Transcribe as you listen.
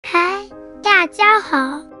大家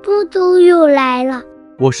好，嘟嘟又来了。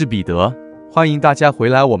我是彼得，欢迎大家回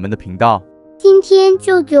来我们的频道。今天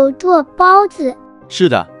舅舅做包子。是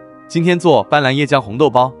的，今天做斑斓椰浆红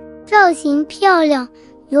豆包，造型漂亮，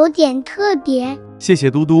有点特别。谢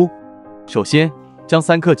谢嘟嘟。首先，将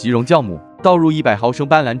3克即溶酵母倒入100毫升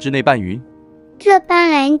斑斓汁内拌匀。这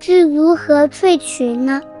斑斓汁如何萃取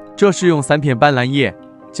呢？这是用3片斑斓叶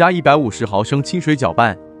加150毫升清水搅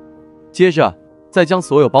拌。接着，再将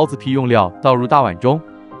所有包子皮用料倒入大碗中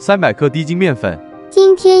，300克低筋面粉。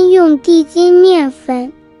今天用低筋面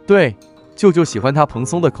粉。对，舅舅喜欢它蓬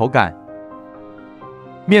松的口感。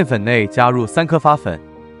面粉内加入3克发粉，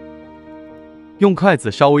用筷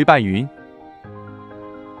子稍微拌匀。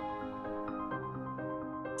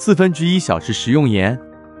1/4小匙食用盐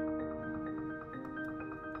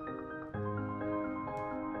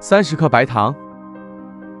，30克白糖，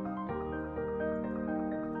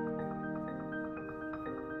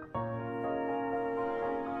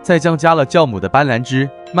再将加了酵母的斑斓汁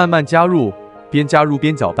慢慢加入，边加入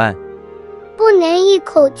边搅拌。不能一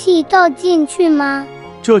口气倒进去吗？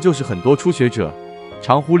这就是很多初学者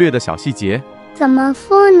常忽略的小细节。怎么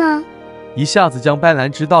说呢？一下子将斑斓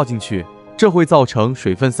汁倒进去，这会造成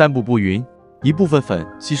水分散布不匀，一部分粉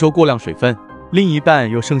吸收过量水分，另一半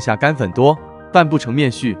又剩下干粉多，拌不成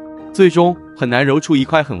面絮，最终很难揉出一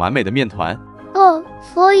块很完美的面团。哦，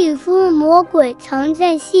所以说魔鬼藏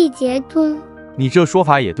在细节中。你这说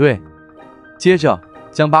法也对。接着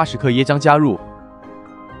将80克椰浆加入，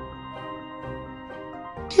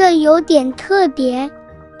这有点特别。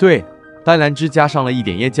对，斑斓汁加上了一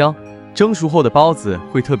点椰浆，蒸熟后的包子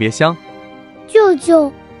会特别香。舅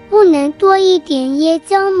舅，不能多一点椰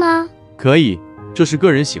浆吗？可以，这是个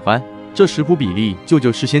人喜欢，这食谱比例舅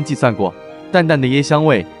舅事先计算过，淡淡的椰香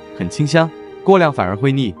味很清香，过量反而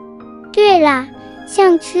会腻。对啦，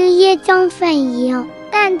像吃椰浆饭一样，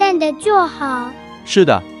淡淡的就好。是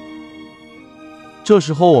的。这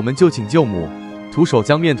时候我们就请舅母徒手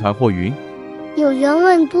将面团和匀。有人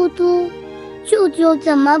问嘟嘟，舅舅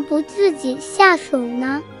怎么不自己下手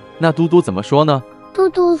呢？那嘟嘟怎么说呢？嘟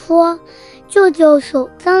嘟说，舅舅手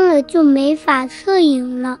脏了就没法摄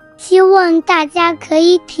影了，希望大家可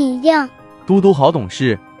以体谅。嘟嘟好懂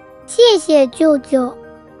事，谢谢舅舅。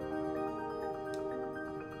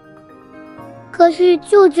可是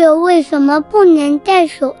舅舅为什么不能戴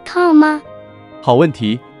手套吗？好问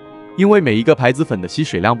题，因为每一个牌子粉的吸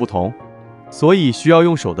水量不同，所以需要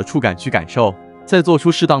用手的触感去感受，再做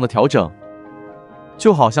出适当的调整。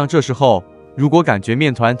就好像这时候，如果感觉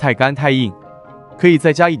面团太干太硬，可以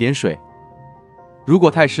再加一点水；如果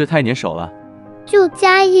太湿太粘手了，就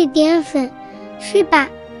加一点粉，是吧？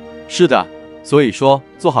是的，所以说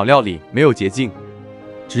做好料理没有捷径，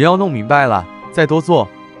只要弄明白了，再多做，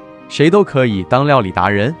谁都可以当料理达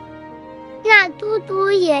人。那嘟嘟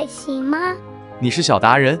也行吗？你是小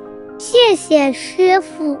达人，谢谢师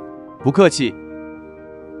傅。不客气。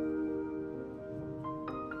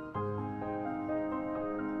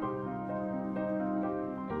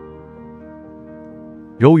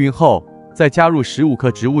揉匀后，再加入15克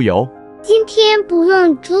植物油。今天不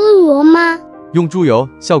用猪油吗？用猪油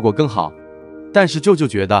效果更好，但是舅舅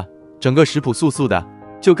觉得整个食谱素素的，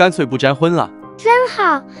就干脆不沾荤了。真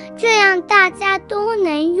好，这样大家都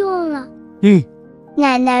能用了。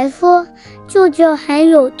奶奶说，舅舅很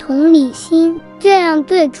有同理心，这样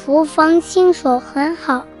对厨房新手很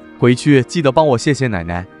好。回去记得帮我谢谢奶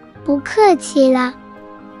奶。不客气啦。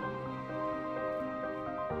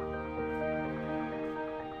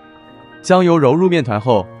将油揉入面团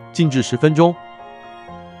后，静置10分钟。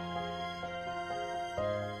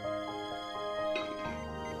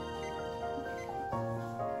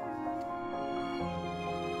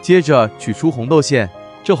接着取出红豆馅，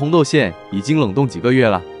这红豆馅已经冷冻几个月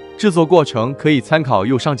了。制作过程可以参考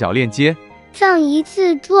右上角链接。上一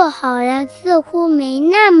次做好了，似乎没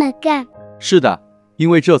那么干。是的，因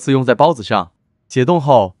为这次用在包子上。解冻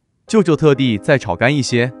后，舅舅特地再炒干一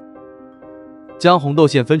些。将红豆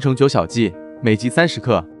馅分成9小剂，每剂30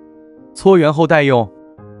克，搓圆后待用。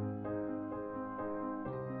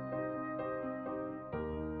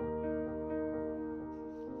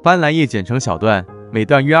斑斓叶剪成小段，每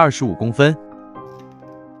段约25公分。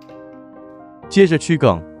接着去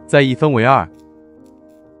梗，再一分为2。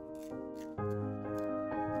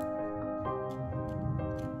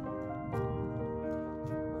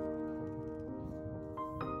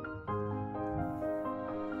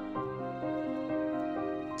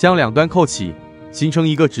将两端扣起，形成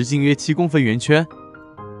一个直径约7公分圆圈。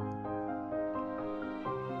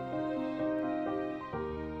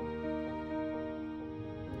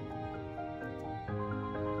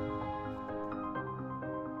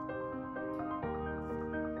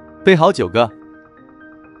备好9个。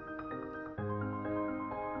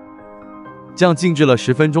将静置了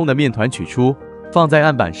10分钟的面团取出，放在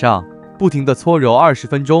案板上，不停地搓揉20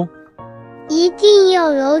分钟。一定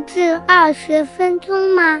要揉制20分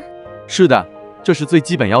钟吗？是的，这是最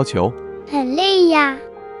基本要求。很累呀。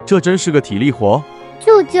这真是个体力活。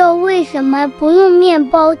舅舅为什么不用面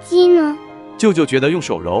包机呢？舅舅觉得用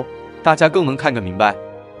手揉，大家更能看个明白。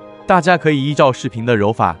大家可以依照视频的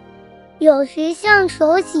揉法。有时像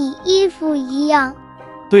手洗衣服一样。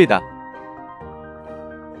对的。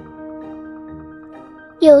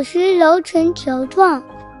有时揉成条状。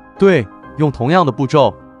对，用同样的步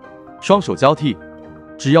骤，双手交替，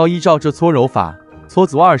只要依照这搓揉法搓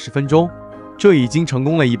足20分钟，这已经成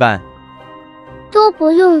功了一半。都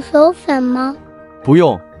不用手粉吗？不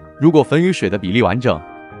用，如果粉与水的比例完整，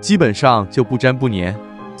基本上就不粘不粘，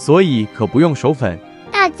所以可不用手粉。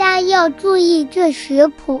大家要注意这食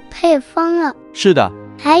谱配方了。是的。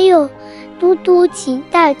还有，嘟嘟请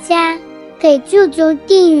大家给舅舅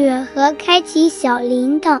订阅和开启小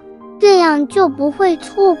铃铛，这样就不会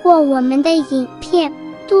错过我们的影片。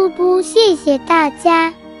嘟嘟，谢谢大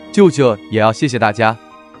家。舅舅也要谢谢大家。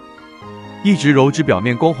一直揉至表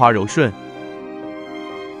面光滑柔顺。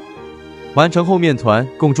完成后，面团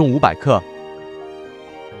共重500克。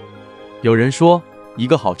有人说，一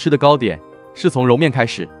个好吃的糕点是从揉面开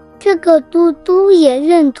始。这个嘟嘟也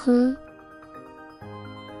认同。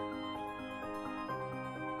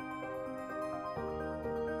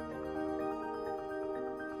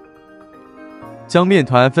将面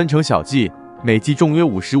团分成小剂，每剂重约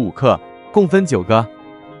55克，共分9个。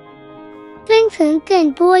分成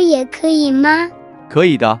更多也可以吗？可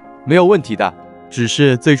以的，没有问题的，只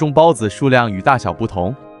是最终包子数量与大小不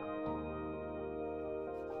同。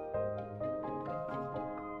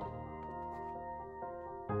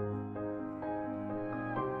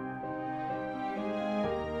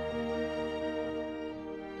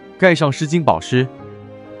盖上湿巾保湿，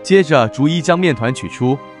接着逐一将面团取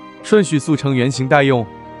出，顺序塑成圆形待用。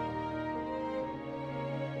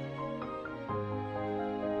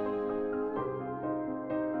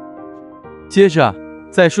接着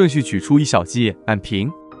再顺序取出一小剂，擀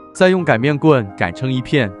平，再用擀面棍擀成一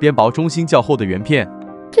片边薄中心较厚的圆片。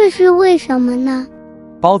这是为什么呢？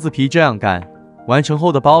包子皮这样擀，完成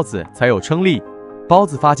后的包子才有撑力，包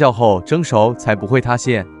子发酵后蒸熟才不会塌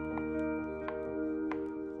陷。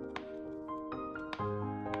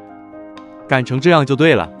擀成这样就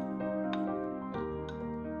对了。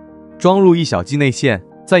装入一小剂内馅，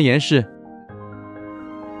再严实。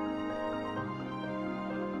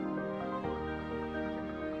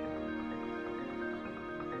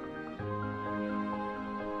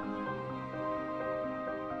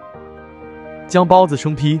将包子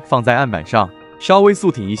生坯放在案板上，稍微塑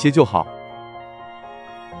挺一些就好。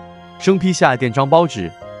生坯下垫张包纸，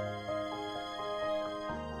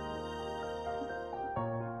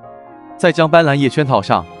再将斑斓叶圈套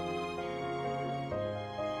上，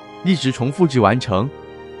一直重复至完成。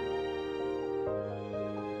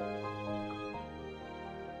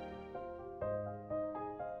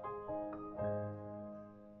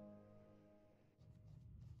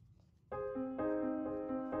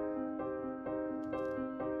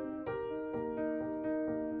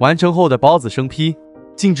完成后的包子生坯，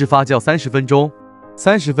静置发酵30分钟。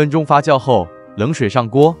30分钟发酵后，冷水上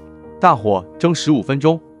锅，大火蒸15分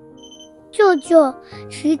钟。舅舅，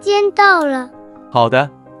时间到了。好的，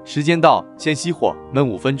时间到，先熄火焖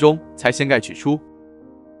5分钟，才掀盖取出。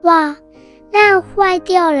哇，烂坏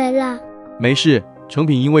掉了啦！没事，成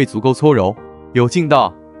品因为足够搓揉，有劲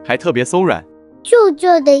道，还特别松软。舅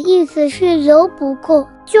舅的意思是揉不够，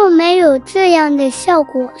就没有这样的效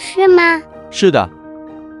果，是吗？是的。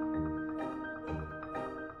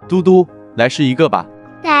嘟嘟，来试一个吧。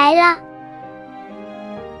来了。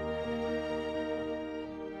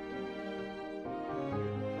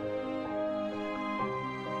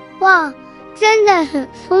哇，真的很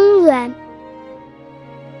松软。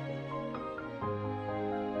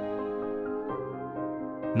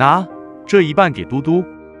拿这一半给嘟嘟。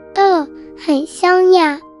很香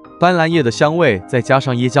呀。斑斓叶的香味再加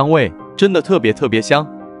上椰浆味，真的特别香。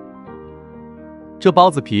这包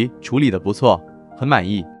子皮处理得不错，很满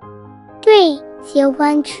意。对，喜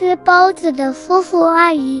欢吃包子的夫妇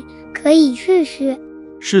阿姨可以试试。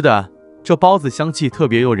是的，这包子香气特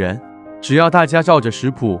别诱人，只要大家照着食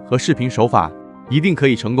谱和视频手法，一定可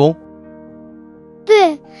以成功。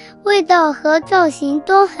对，味道和造型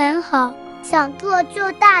都很好，想做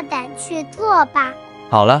就大胆去做吧。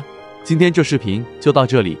好了，今天这视频就到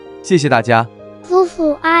这里，谢谢大家。夫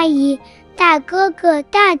妇阿姨、大哥哥、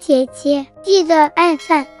大姐姐，记得按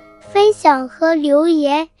赞、分享和留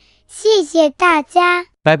言。谢谢大家，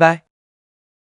拜拜。